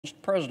Mr.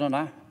 President,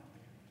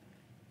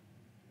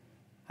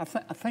 I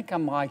think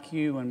I'm like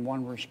you in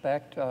one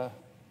respect. I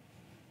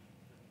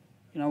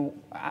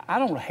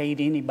don't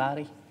hate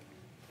anybody,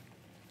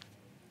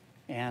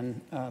 and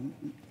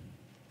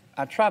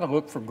I try to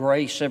look for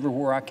grace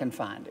everywhere I can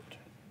find it.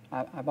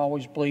 I've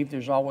always believed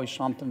there's always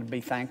something to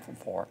be thankful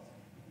for.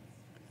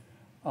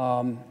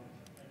 And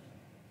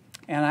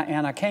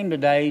I came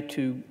today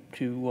to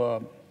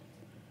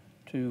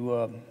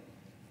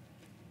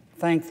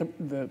thank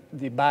the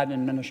Biden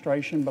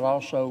administration, but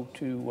also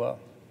to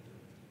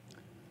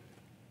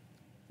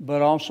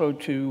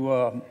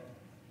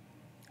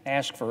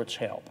ask for its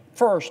help.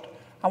 First,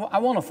 I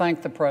want to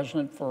thank the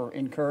President for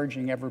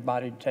encouraging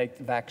everybody to take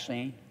the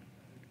vaccine.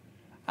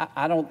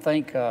 I don't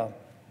think, can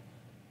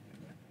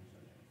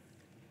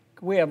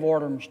we have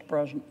order, Mr.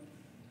 President?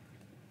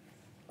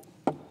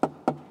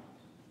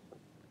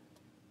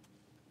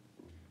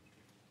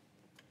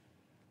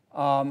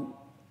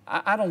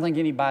 I don't think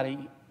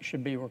anybody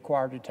should be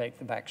required to take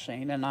the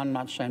vaccine, and I'm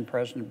not saying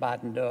President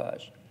Biden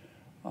does,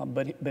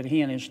 but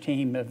he and his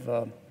team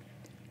have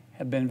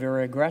been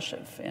very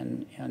aggressive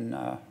in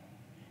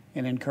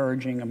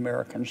encouraging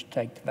Americans to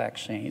take the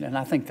vaccine, and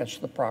I think that's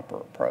the proper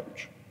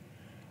approach.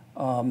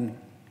 Do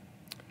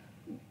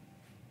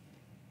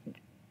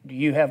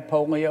you have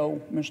polio,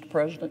 Mr.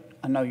 President?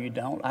 I know you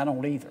don't. I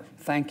don't either.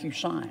 Thank you,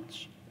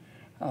 science.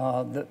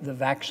 The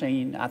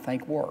vaccine, I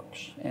think,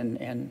 works.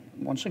 And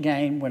once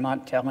again, we're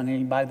not telling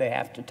anybody they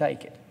have to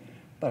take it.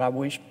 But I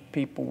wish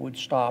people would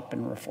stop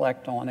and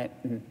reflect on it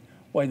and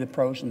weigh the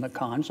pros and the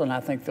cons. And I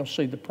think they'll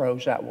see the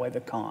pros outweigh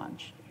the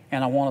cons.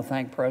 And I want to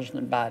thank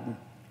President Biden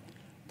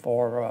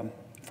for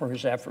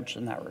his efforts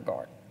in that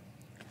regard.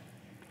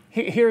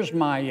 Here's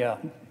my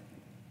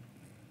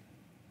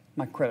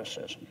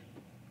criticism.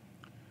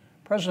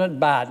 President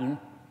Biden,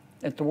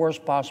 at the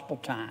worst possible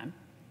time,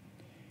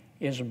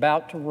 is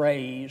about to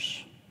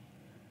raise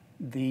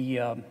the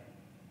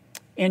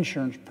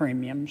insurance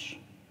premiums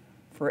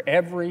for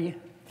every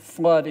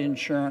flood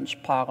insurance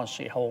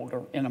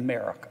policyholder in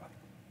America,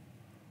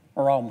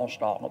 or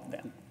almost all of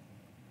them.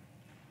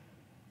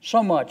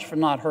 So much for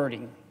not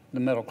hurting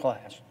the middle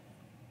class.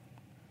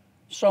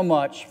 So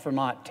much for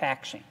not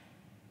taxing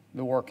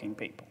the working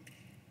people.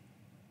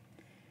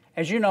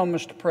 As you know,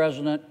 Mr.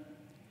 President,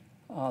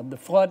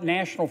 the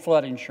National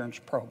Flood Insurance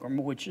Program,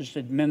 which is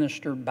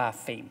administered by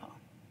FEMA,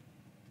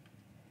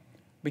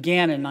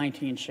 began in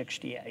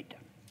 1968.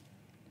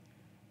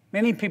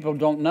 Many people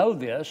don't know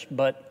this,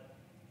 but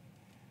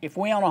if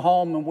we own a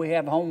home and we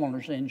have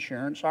homeowners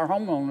insurance, our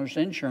homeowners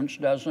insurance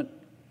doesn't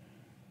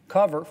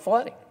cover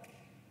flooding.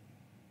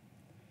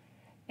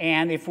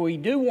 And if we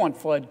do want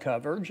flood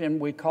coverage and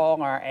we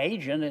call our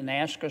agent and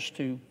ask us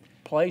to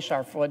place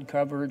our flood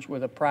coverage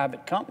with a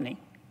private company,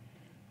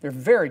 they're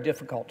very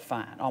difficult to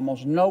find.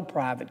 Almost no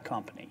private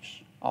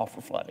companies offer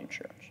flood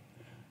insurance.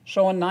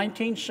 So in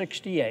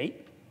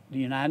 1968, the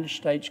United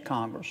States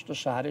Congress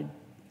decided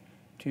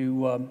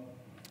to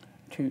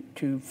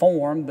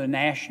form the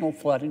National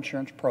Flood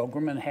Insurance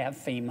Program and have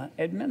FEMA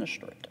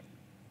administer it.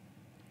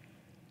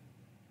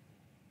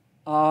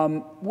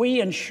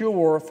 We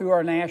insure through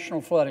our National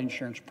Flood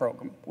Insurance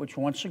Program, which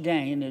once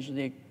again is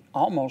the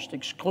almost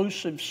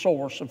exclusive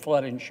source of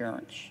flood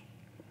insurance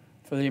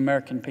for the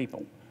American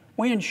people.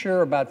 We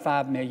insure about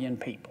 5 million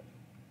people.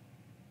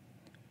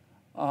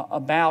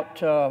 About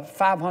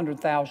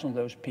 500,000 of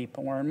those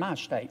people are in my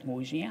state,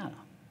 Louisiana.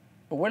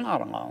 But we're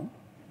not alone.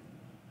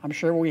 I'm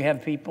sure we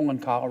have people in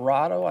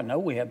Colorado. I know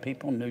we have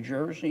people in New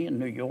Jersey and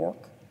New York,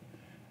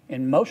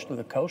 in most of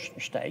the coastal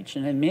states,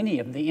 and in many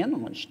of the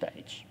inland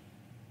states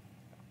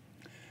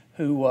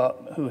who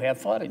have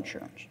flood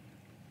insurance.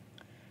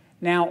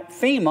 Now,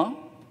 FEMA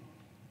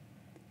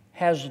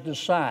has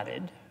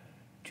decided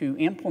to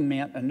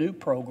implement a new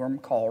program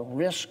called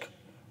Risk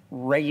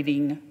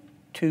Rating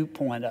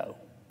 2.0.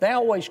 They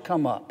always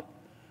come up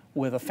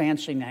with a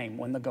fancy name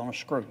when they're going to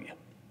screw you.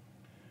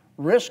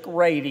 Risk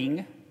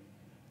Rating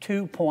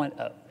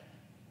 2.0.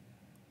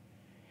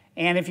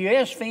 And if you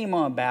ask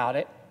FEMA about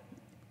it,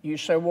 you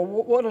say, well,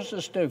 what does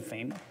this do,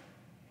 FEMA?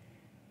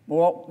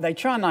 Well, they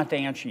try not to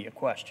answer your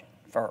question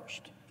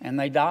first. And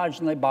they dodge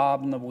and they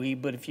bob and they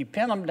weave, but if you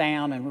pin them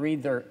down and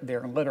read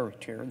their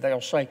literature,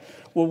 they'll say,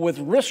 well, with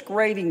Risk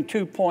Rating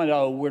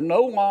 2.0, we're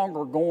no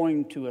longer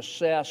going to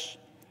assess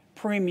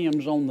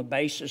premiums on the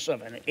basis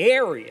of an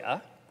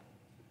area.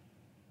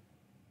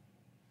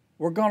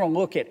 We're going to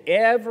look at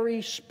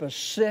every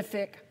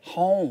specific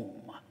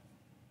home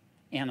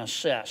and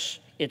assess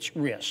its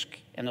risk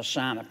and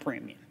assign a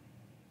premium.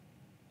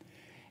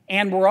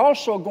 And we're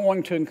also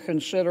going to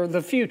consider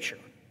the future.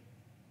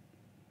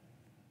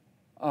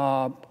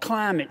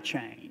 Climate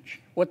change,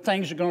 what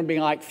things are going to be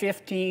like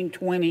 15,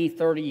 20,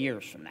 30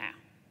 years from now.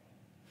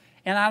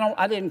 And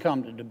I didn't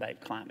come to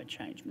debate climate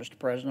change, Mr.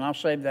 President. I'll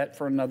save that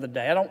for another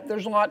day.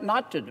 There's a lot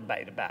not to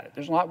debate about it.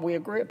 There's a lot we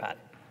agree about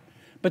it.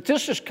 But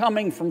this is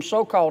coming from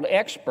so-called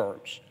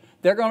experts.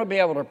 They're going to be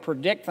able to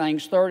predict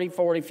things 30,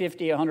 40,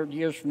 50, 100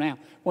 years from now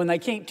when they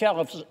can't tell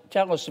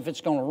us if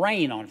it's going to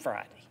rain on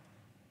Friday.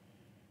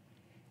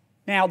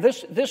 Now,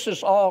 this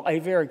is all a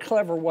very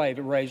clever way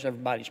to raise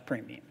everybody's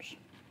premiums.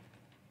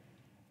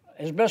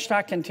 As best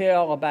I can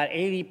tell, about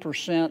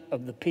 80%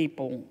 of the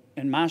people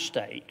in my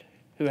state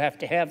who have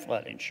to have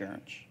flood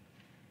insurance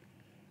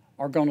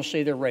are going to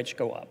see their rates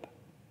go up.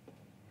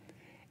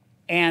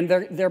 And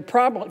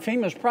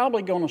FEMA's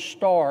probably going to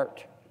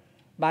start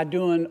by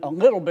doing a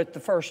little bit the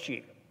first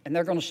year. And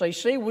they're going to say,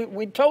 see,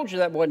 we told you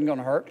that wasn't going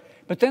to hurt.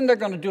 But then they're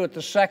going to do it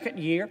the second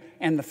year,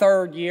 and the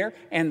third year,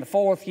 and the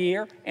fourth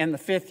year, and the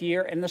fifth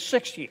year, and the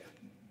sixth year.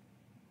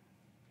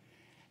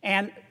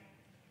 And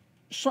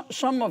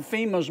some of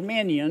FEMA's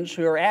minions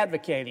who are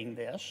advocating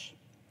this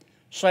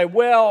say,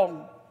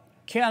 well,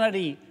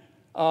 Kennedy,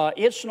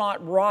 it's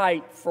not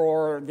right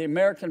for the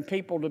American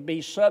people to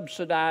be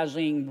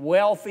subsidizing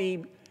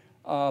wealthy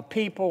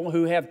people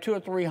who have 2 or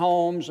 3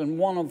 homes and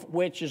one of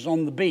which is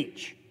on the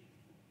beach.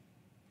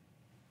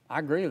 I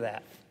agree with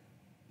that.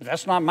 But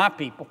that's not my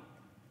people.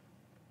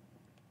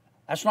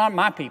 That's not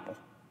my people.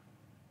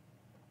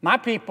 My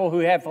people who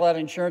have flood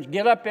insurance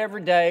get up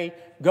every day,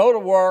 go to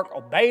work,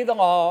 obey the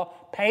law,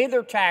 pay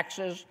their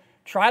taxes,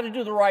 try to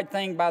do the right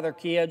thing by their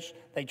kids.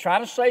 They try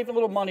to save a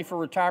little money for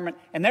retirement,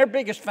 and their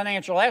biggest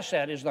financial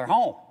asset is their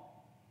home.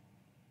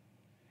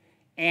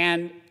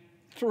 And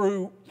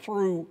through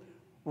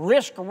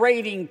risk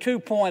rating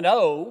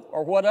 2.0,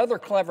 or what other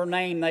clever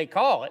name they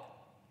call it,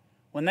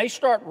 when they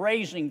start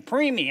raising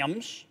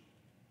premiums,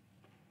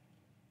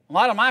 a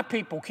lot of my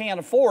people can't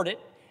afford it,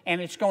 and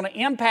it's going to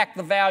impact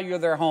the value of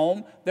their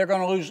home. They're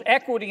going to lose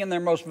equity in their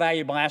most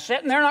valuable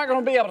asset, and they're not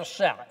going to be able to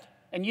sell it.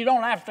 And you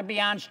don't have to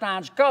be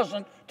Einstein's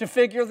cousin to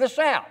figure this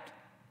out.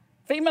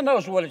 FEMA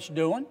knows what it's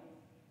doing.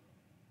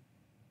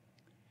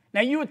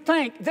 Now, you would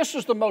think this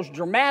is the most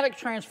dramatic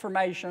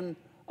transformation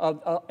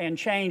and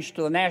change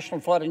to the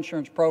National Flood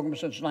Insurance Program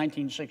since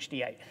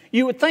 1968.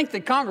 You would think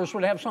that Congress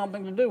would have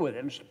something to do with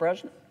it, Mr.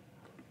 President.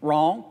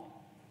 Wrong.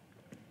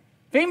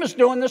 FEMA's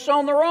doing this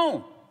on their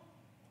own.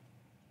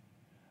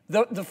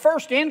 The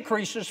first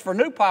increases for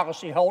new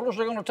policyholders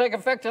are going to take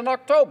effect in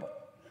October.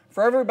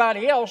 For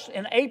everybody else,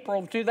 in April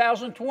of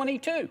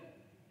 2022.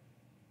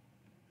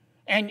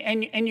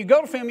 And you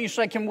go to FEMA and you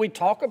say, can we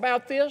talk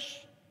about this?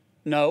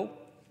 No.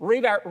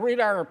 Read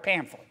our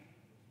pamphlet.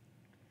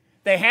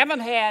 They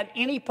haven't had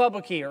any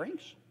public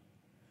hearings.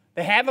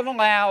 They haven't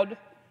allowed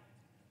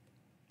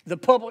the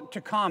public to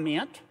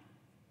comment.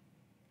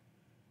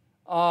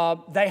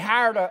 They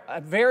hired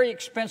a very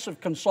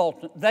expensive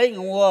consultant. They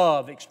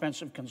love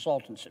expensive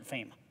consultants at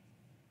FEMA.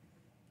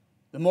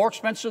 The more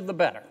expensive, the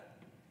better.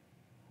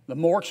 The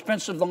more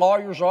expensive the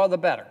lawyers are, the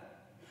better.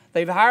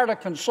 They've hired a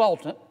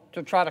consultant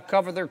to try to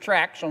cover their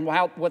tracks on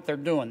what they're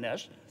doing here.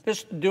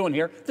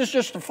 This is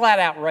just a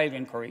flat-out rate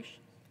increase.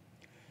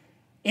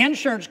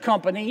 Insurance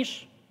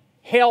companies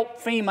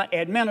help FEMA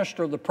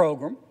administer the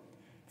program.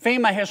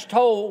 FEMA has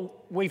told,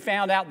 we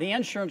found out, the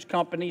insurance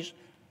companies,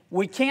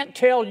 we can't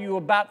tell you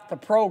about the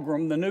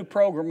program, the new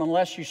program,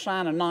 unless you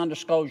sign a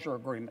non-disclosure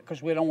agreement,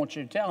 because we don't want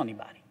you to tell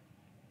anybody.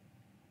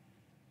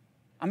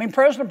 I mean,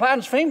 President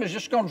Biden's FEMA is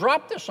just going to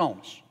drop this on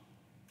us.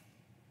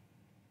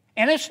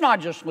 And it's not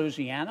just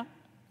Louisiana.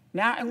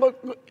 Now, and look,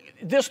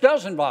 this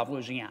does involve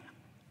Louisiana.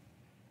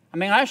 I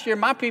mean, last year,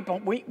 my people,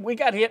 we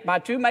got hit by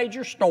 2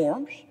 major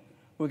storms.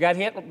 We got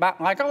hit, by,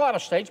 like a lot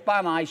of states, by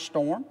an ice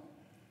storm.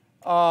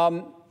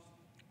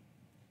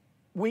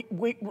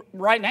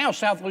 Right now,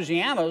 South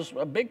Louisiana's,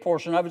 a big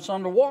portion of it's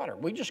underwater.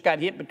 We just got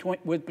hit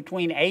with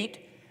between 8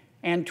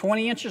 and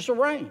 20 inches of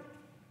rain.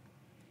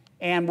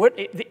 And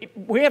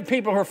we have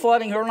people who are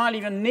flooding who are not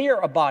even near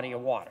a body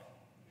of water.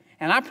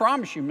 And I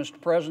promise you, Mr.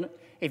 President,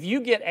 if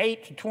you get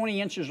 8 to 20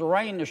 inches of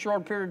rain in a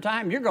short period of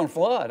time, you're going to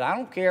flood. I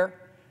don't care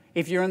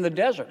if you're in the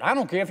desert. I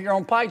don't care if you're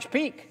on Pikes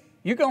Peak.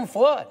 You're going to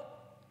flood.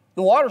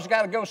 The water's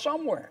got to go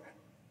somewhere.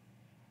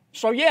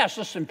 So, yes,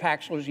 this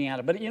impacts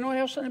Louisiana. But you know what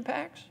else it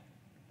impacts?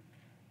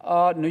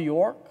 New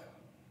York,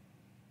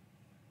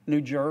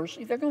 New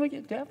Jersey. They're going to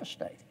get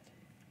devastated.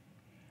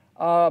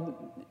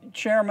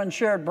 Chairman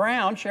Sherrod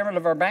Brown, chairman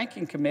of our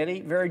banking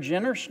committee, very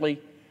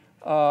generously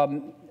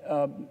held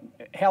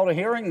a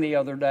hearing the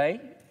other day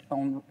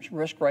on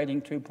risk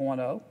rating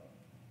 2.0.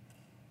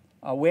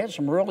 We had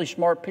some really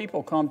smart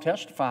people come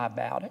testify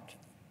about it.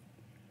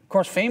 Of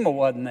course, FEMA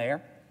wasn't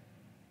there.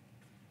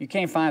 You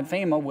can't find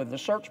FEMA with the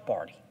search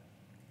party.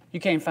 You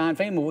can't find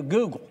FEMA with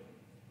Google.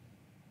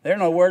 They're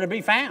nowhere to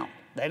be found.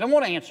 They don't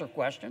want to answer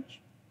questions.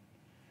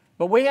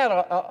 But we had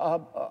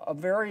a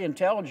very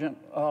intelligent,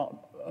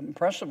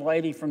 impressive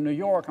lady from New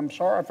York, I'm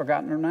sorry I've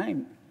forgotten her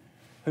name,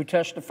 who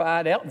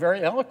testified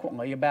very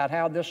eloquently about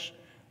how this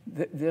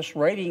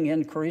rating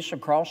increase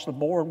across the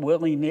board,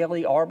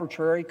 willy-nilly,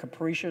 arbitrary,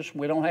 capricious,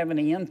 we don't have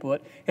any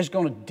input, is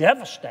going to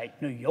devastate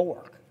New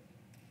York.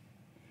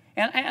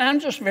 And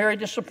I'm just very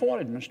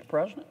disappointed, Mr.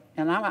 President.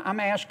 And I'm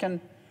asking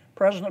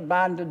President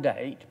Biden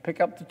today to pick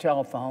up the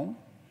telephone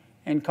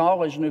and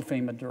call his new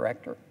FEMA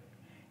director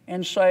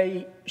and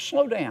say,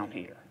 slow down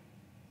here.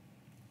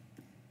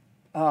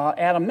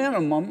 At a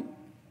minimum,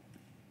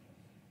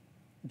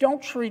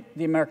 don't treat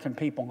the American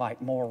people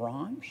like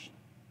morons.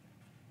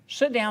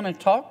 Sit down and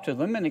talk to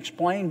them and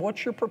explain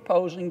what you're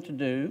proposing to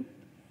do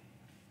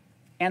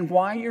and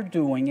why you're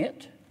doing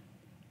it,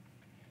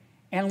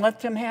 and let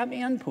them have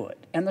input.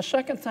 And the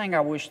second thing I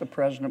wish the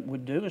president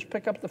would do is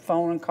pick up the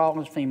phone and call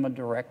his FEMA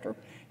director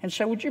and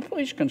say, would you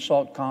please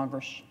consult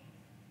Congress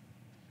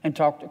and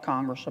talk to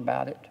Congress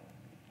about it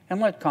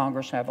and let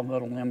Congress have a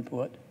little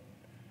input?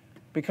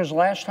 Because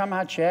last time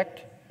I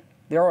checked,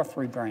 there are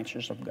 3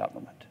 branches of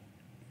government.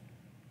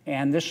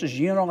 And this is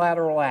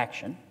unilateral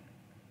action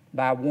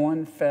by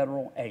one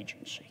federal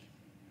agency.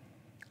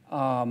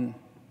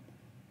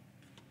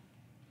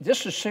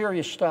 This is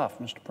serious stuff,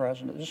 Mr.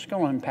 President. This is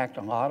going to impact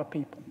a lot of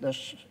people.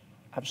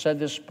 I've said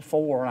this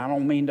before, and I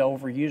don't mean to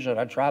overuse it.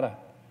 I try to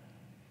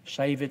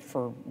save it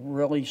for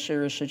really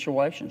serious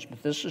situations.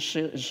 But this is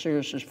as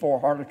serious as 4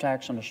 heart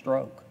attacks and a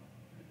stroke.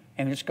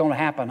 And it's going to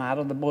happen out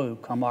of the blue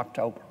come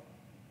October.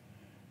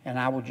 And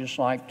I would just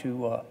like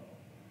to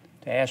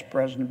ask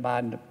President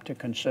Biden to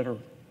consider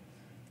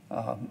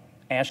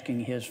asking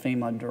his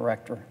FEMA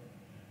director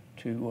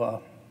to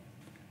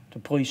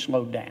please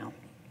slow down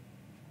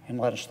and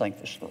let us think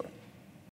this through.